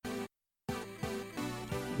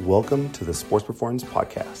Welcome to the Sports Performance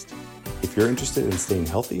Podcast. If you're interested in staying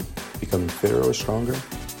healthy, becoming fitter or stronger,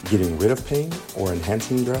 getting rid of pain, or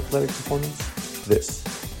enhancing your athletic performance, this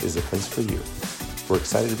is the place for you. We're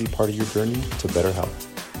excited to be part of your journey to better health.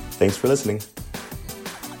 Thanks for listening.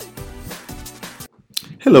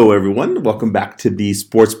 Hello, everyone. Welcome back to the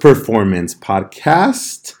Sports Performance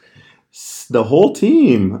Podcast. The whole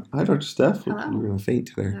team. Hi, Dr. Steph. Hello. You're going to faint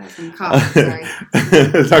there. Some cough, sorry.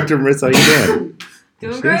 Dr. Marissa, how you doing?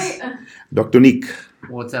 Doing great. Dr. Nick.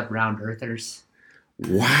 What's up, round earthers?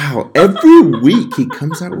 Wow. Every week he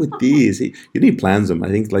comes out with these. He plans them. I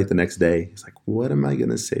think like the next day. He's like, what am I going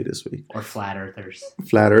to say this week? Or flat earthers.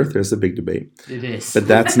 Flat Earth, there's a big debate. It is. But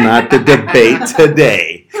that's not the debate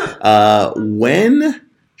today. When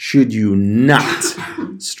should you not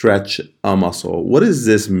stretch a muscle? What does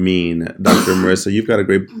this mean, Dr. Marissa? You've got a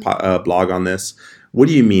great blog on this. What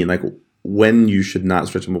do you mean? Like when you should not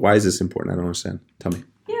stretch them? Why is this important? I don't understand. Tell me.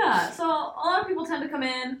 Yeah, so a lot of people tend to come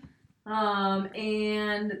in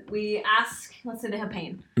and we ask, let's say they have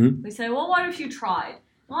pain. Mm-hmm. We say, well, what if you tried?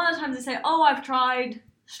 A lot of times they say, oh, I've tried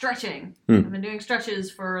stretching. I've been doing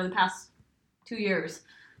stretches for the past 2 years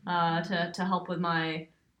to help with my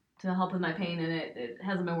pain, and it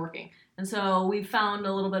hasn't been working. And so we've found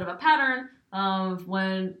a little bit of a pattern of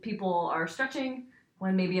when people are stretching,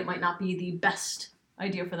 when maybe it might not be the best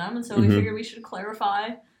idea for them. And so we figured we should clarify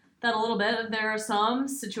that a little bit. There are some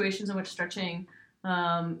situations in which stretching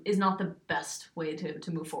is not the best way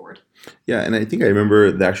to move forward. Yeah, and I think I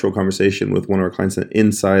remember the actual conversation with one of our clients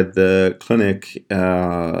inside the clinic.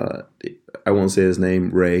 I won't say his name,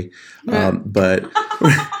 Ray, but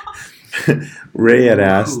Ray had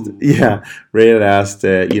asked,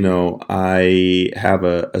 I have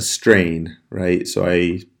a strain, right? So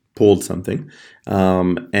I pulled something,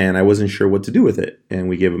 and I wasn't sure what to do with it. And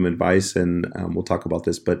we gave him advice, and we'll talk about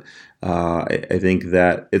this. But I think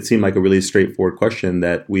that it seemed like a really straightforward question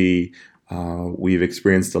that we've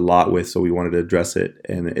experienced a lot with, so we wanted to address it.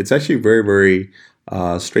 And it's actually very, very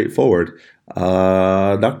straightforward.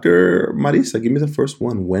 Dr. Marisa, give me the first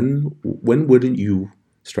one. When wouldn't you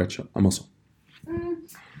stretch a muscle?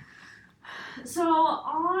 So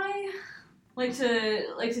I like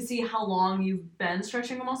to see how long you've been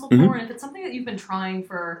stretching a muscle for, and if it's something that you've been trying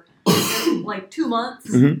for like 2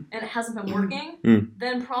 months and it hasn't been working,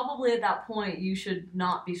 then probably at that point you should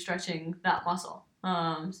not be stretching that muscle.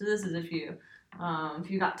 So this is if you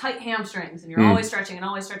got tight hamstrings and you're always stretching and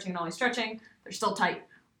always stretching and always stretching, they're still tight.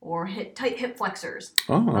 Or tight hip flexors.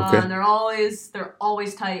 Oh, okay. And they're always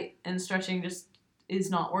tight, and stretching just is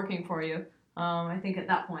not working for you. I think at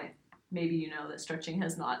that point, maybe you know that stretching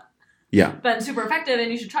has not been super effective,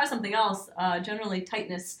 and you should try something else. Generally,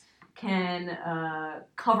 tightness can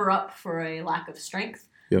cover up for a lack of strength,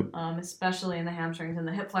 especially in the hamstrings and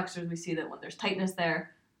the hip flexors. We see that when there's tightness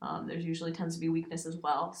there, there's usually tends to be weakness as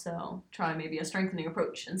well. So try maybe a strengthening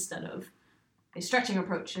approach instead of a stretching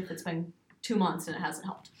approach if it's been 2 months and it hasn't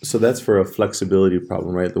helped. So that's for a flexibility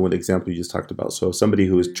problem, right? The one example you just talked about. So somebody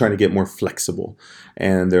who is trying to get more flexible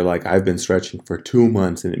and they're like, I've been stretching for 2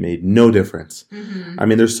 months and it made no difference. I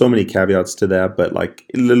mean, there's so many caveats to that, but like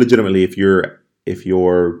legitimately, if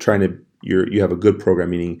you're trying to, you have a good program,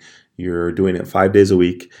 meaning you're doing it 5 days a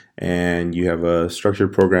week and you have a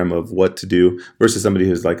structured program of what to do versus somebody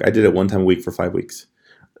who's like, I did it 1 time a week for 5 weeks.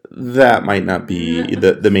 That might not be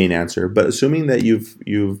the main answer, but assuming that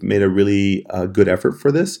you've made a really good effort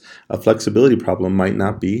for this, a flexibility problem might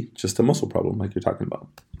not be just a muscle problem like you're talking about,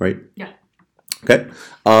 right? Yeah. Okay.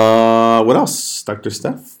 What else, Dr.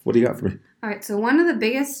 Steph? What do you got for me? All right. So one of the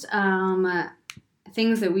biggest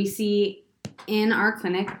things that we see in our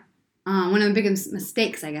clinic, one of the biggest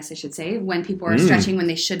mistakes, I guess I should say, when people are stretching when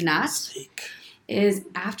they should not, is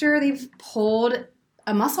after they've pulled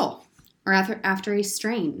a muscle. Or after a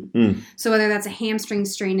strain. So whether that's a hamstring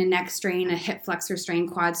strain, a neck strain, a hip flexor strain,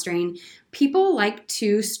 quad strain, people like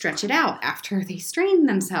to stretch it out after they strain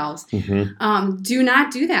themselves. Do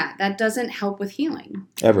not do that. That doesn't help with healing.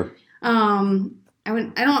 Ever. I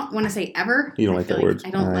don't want to say ever. You don't like that word.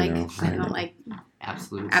 I don't like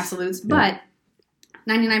absolutes. Yeah.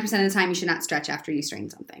 But 99% of the time, you should not stretch after you strain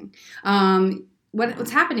something.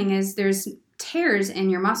 What's happening is there's tears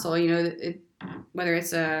in your muscle. Whether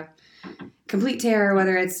it's a complete tear,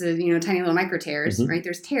 whether it's tiny little micro tears, right?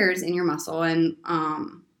 There's tears in your muscle, and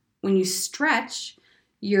when you stretch,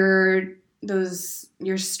 you're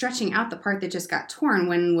stretching out the part that just got torn.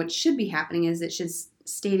 When what should be happening is it should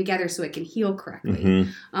stay together so it can heal correctly.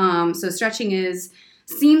 So stretching is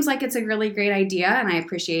seems like it's a really great idea, and I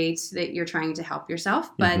appreciate that you're trying to help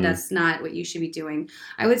yourself, but that's not what you should be doing.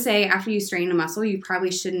 I would say after you strain a muscle, you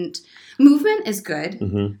probably shouldn't. Movement is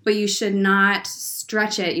good, but you should not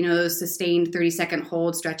stretch it. Those sustained 30-second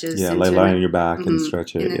hold stretches. Yeah, like lying on your back and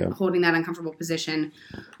stretch it. And holding that uncomfortable position.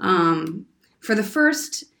 For the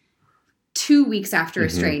first 2 weeks after a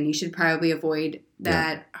strain, you should probably avoid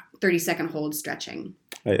that 30-second hold stretching.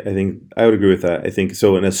 I think I would agree with that. I think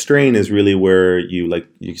so. And a strain is really where you, like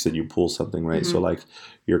you said, you pull something, right? So like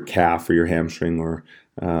your calf or your hamstring, or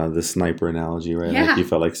the sniper analogy, right? Yeah. Like you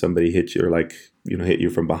felt like somebody hit you, or like hit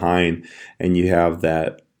you from behind, and you have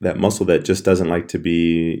that muscle that just doesn't like to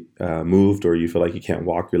be moved, or you feel like you can't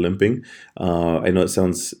walk, you're limping. I know it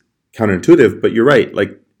sounds counterintuitive, but you're right.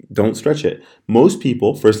 Like, don't stretch it. Most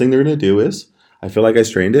people, first thing they're going to do is, I feel like I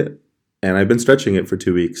strained it, and I've been stretching it for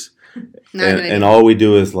 2 weeks. And all we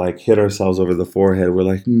do is like hit ourselves over the forehead. We're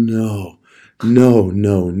like, no.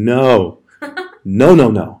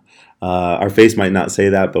 Our face might not say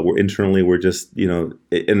that, but internally we're just, and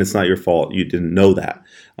it's not your fault. You didn't know that.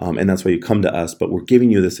 And that's why you come to us. But we're giving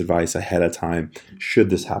you this advice ahead of time, should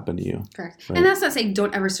this happen to you. Correct. Right? And that's not saying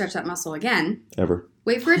don't ever stretch that muscle again. Ever.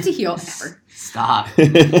 Wait for it to heal. Ever. Stop.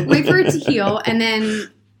 Wait for it to heal, and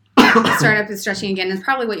then start up with stretching again. And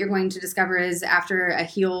probably what you're going to discover is after a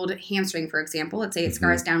healed hamstring, for example, let's say it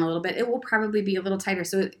scars down a little bit, it will probably be a little tighter.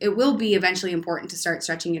 So it will be eventually important to start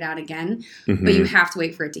stretching it out again, but you have to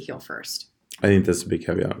wait for it to heal first. I think that's a big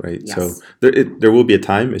caveat, right? Yes. So there will be a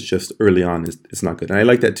time. It's just early on, it's not good. And I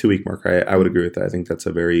like that 2 week mark. I would agree with that. I think that's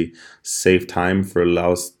a very safe time to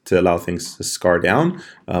allow things to scar down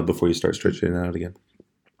before you start stretching it out again.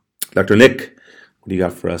 Dr. Nick, what do you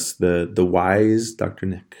got for us? The wise Dr.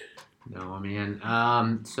 Nick. No, man.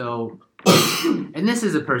 So, and this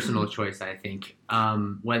is a personal choice, I think,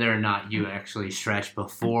 whether or not you actually stretch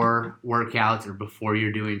before workouts or before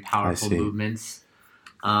you're doing powerful movements.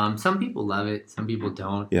 Some people love it. Some people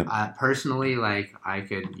don't. Yep. Personally, like I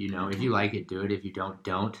could, if you like it, do it. If you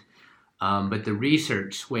don't. But the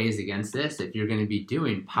research weighs against this. If you're going to be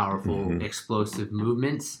doing powerful, explosive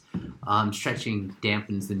movements, stretching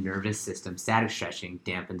dampens the nervous system. Static stretching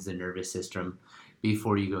dampens the nervous system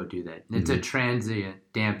before you go do that. And it's a transient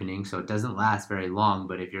dampening, so it doesn't last very long.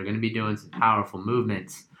 But if you're going to be doing some powerful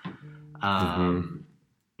movements,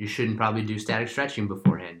 you shouldn't probably do static stretching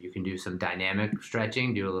beforehand. You can do some dynamic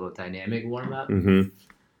stretching, do a little dynamic warm-up.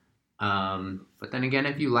 But then again,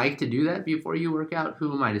 if you like to do that before you work out,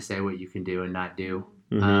 who am I to say what you can do and not do?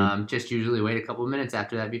 Just usually wait a couple of minutes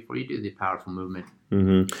after that before you do the powerful movement.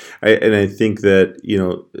 I think that,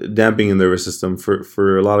 damping the nervous system,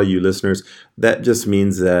 for a lot of you listeners, that just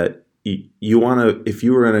means that you want to, if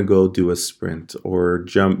you were going to go do a sprint or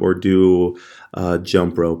jump or do a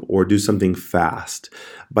jump rope or do something fast,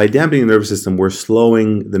 by damping the nervous system, we're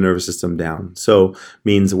slowing the nervous system down. So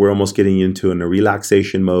means we're almost getting into a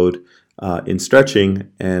relaxation mode in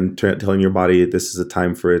stretching and telling your body this is a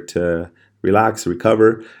time for it to relax,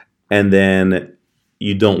 recover, and then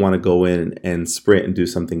you don't want to go in and sprint and do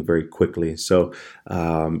something very quickly. So,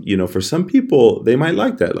 for some people, they might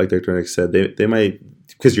like that. Like Dr. Nick said, they might,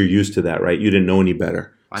 because you're used to that, right? You didn't know any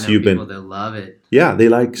better. I know people that love it. Yeah, they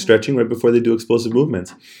like stretching right before they do explosive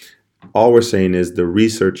movements. All we're saying is the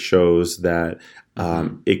research shows that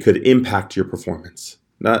it could impact your performance.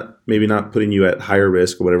 Maybe not putting you at higher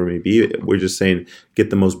risk or whatever it may be. We're just saying get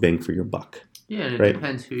the most bang for your buck. Yeah, and it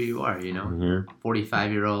depends who you are,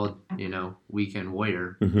 45-year-old, weekend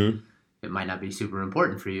warrior. It might not be super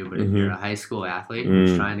important for you, but if you're a high school athlete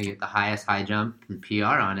who's trying to get the highest high jump and PR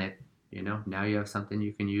on it, now you have something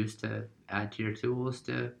you can use to add to your tools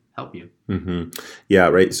to help you. Yeah,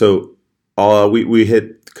 right. So we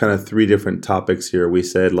hit kind of 3 different topics here. We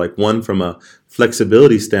said, like, one, from a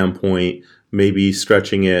flexibility standpoint, maybe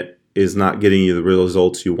stretching it is not getting you the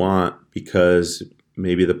results you want because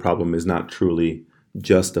maybe the problem is not truly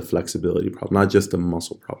just a flexibility problem, not just a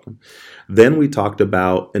muscle problem. Then we talked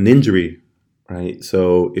about an injury, right?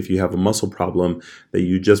 So if you have a muscle problem that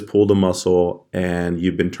you just pulled a muscle and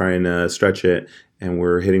you've been trying to stretch it, and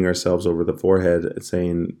we're hitting ourselves over the forehead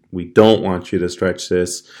saying, we don't want you to stretch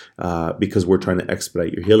this because we're trying to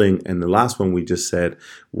expedite your healing. And the last one we just said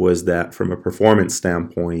was that from a performance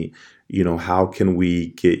standpoint, how can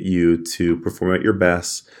we get you to perform at your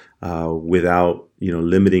best without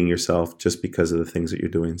limiting yourself just because of the things that you're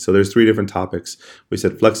doing. So there's 3 different topics. We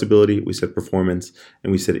said flexibility, we said performance,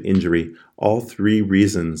 and we said injury. All 3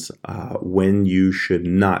 reasons when you should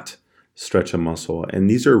not stretch a muscle. And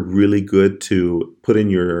these are really good to put in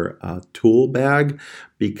your tool bag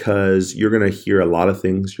because you're going to hear a lot of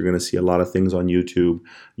things. You're going to see a lot of things on YouTube.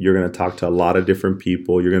 You're going to talk to a lot of different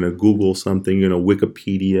people. You're going to Google something. You're going to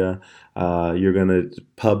Wikipedia. You're going to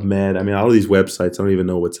PubMed. I mean, all of these websites, I don't even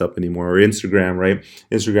know what's up anymore. Or Instagram, right?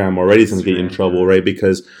 Instagram already is going to get you in trouble, right?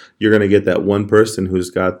 Because you're going to get that one person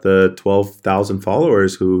who's got the 12,000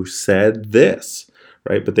 followers who said this.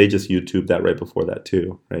 Right, but they just YouTube that right before that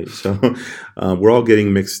too, right? So we're all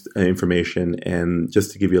getting mixed information, and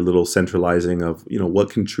just to give you a little centralizing of what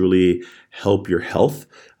can truly help your health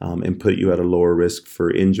and put you at a lower risk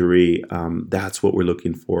for injury. That's what we're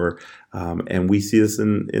looking for, and we see this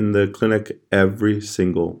in the clinic every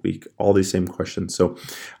single week. All these same questions. So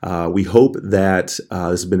we hope that this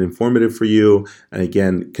has been informative for you. And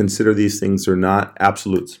again, consider these things are not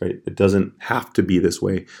absolutes, right? It doesn't have to be this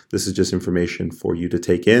way. This is just information for you to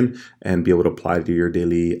take in and be able to apply to your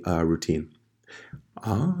daily routine.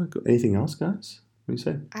 Anything else, guys? What do you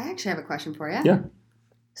say? I actually have a question for you. Yeah.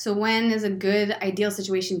 So when is a good ideal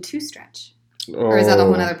situation to stretch? Or is that a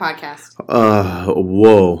whole other podcast?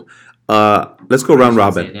 Whoa. Let's go round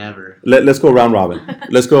robin. Let's go round robin.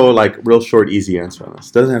 Let's go like real short, easy answer on this.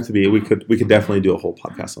 Doesn't have to be. We could definitely do a whole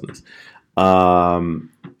podcast on this. I'm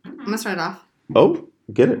gonna start it off. Oh,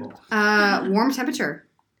 get it. Warm temperature.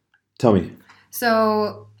 Tell me.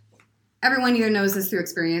 So everyone either knows this through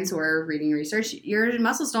experience or reading research. Your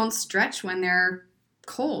muscles don't stretch when they're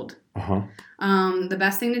cold. Uh-huh. The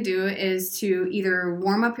best thing to do is to either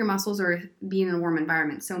warm up your muscles or be in a warm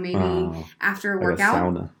environment. So maybe after a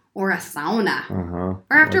workout or a sauna or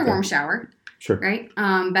after a warm shower. Sure. Right?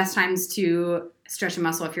 Best times to stretch a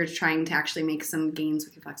muscle if you're trying to actually make some gains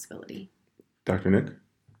with your flexibility. Dr. Nick?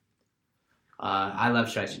 I love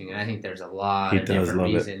stretching, and I think there's a lot of different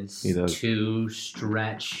reasons to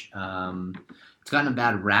stretch. It's gotten a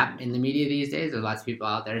bad rap in the media these days. There's lots of people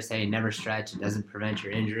out there saying never stretch. It doesn't prevent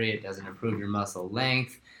your injury. It doesn't improve your muscle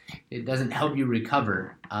length. It doesn't help you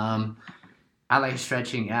recover. I like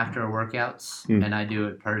stretching after workouts, and I do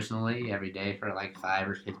it personally every day for like 5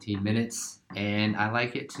 or 15 minutes. And I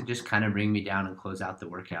like it to just kind of bring me down and close out the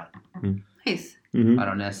workout. Nice. Mm-hmm. I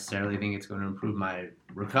don't necessarily think it's going to improve my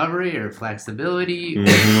recovery or flexibility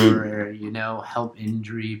or, help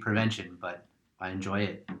injury prevention, but I enjoy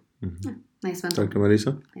it. Mm-hmm. Nice mental. Dr.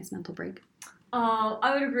 Marisa? Nice mental break.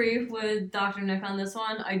 I would agree with Dr. Nick on this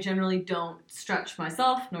one. I generally don't stretch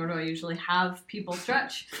myself, nor do I usually have people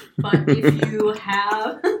stretch. But if you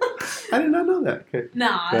have... I did not know that. Okay. No,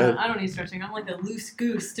 I don't need stretching. I'm like a loose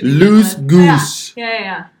goose to be loose goose.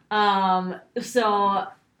 Yeah. So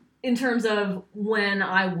in terms of when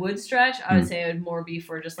I would stretch, I would say it would more be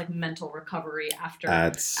for just like mental recovery after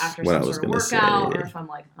some sort of workout, or if I'm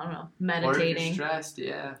like, I don't know, meditating. Or if you're stressed,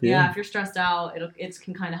 yeah. Yeah, if you're stressed out, it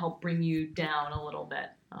can kind of help bring you down a little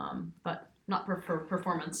bit, but not for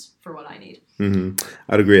performance for what I need. Mm-hmm.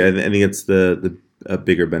 I'd agree. I think it's a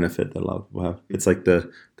bigger benefit that a lot of people have. It's like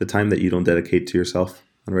the time that you don't dedicate to yourself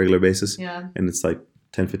on a regular basis. Yeah. And it's like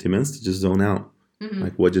 10, 15 minutes to just zone out. Mm-hmm.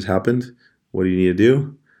 Like, what just happened? What do you need to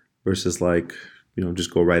do? Versus like,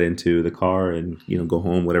 just go right into the car and, go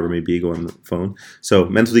home, whatever it may be, go on the phone. So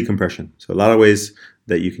mental decompression. So a lot of ways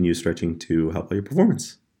that you can use stretching to help out your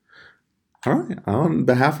performance. All right. On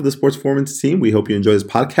behalf of the Sports Performance team, we hope you enjoy this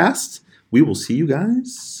podcast. We will see you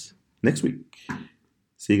guys next week.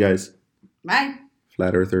 See you guys. Bye.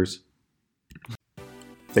 Flat Earthers.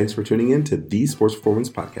 Thanks for tuning in to the Sports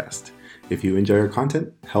Performance Podcast. If you enjoy our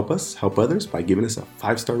content, help us help others by giving us a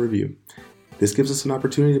 5-star review. This gives us an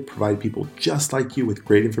opportunity to provide people just like you with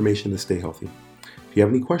great information to stay healthy. If you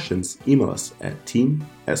have any questions, email us at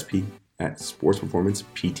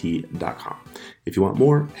teamsp@sportsperformancept.com. If you want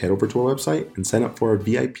more, head over to our website and sign up for our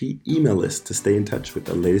VIP email list to stay in touch with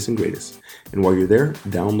the latest and greatest. And while you're there,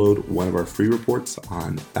 download one of our free reports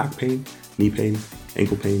on back pain, knee pain,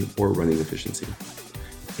 ankle pain, or running efficiency.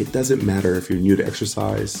 It doesn't matter if you're new to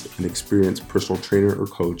exercise, an experienced personal trainer or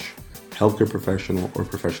coach, healthcare professional, or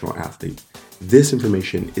professional athlete. This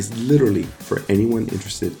information is literally for anyone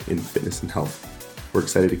interested in fitness and health. We're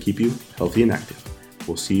excited to keep you healthy and active.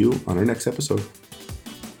 We'll see you on our next episode.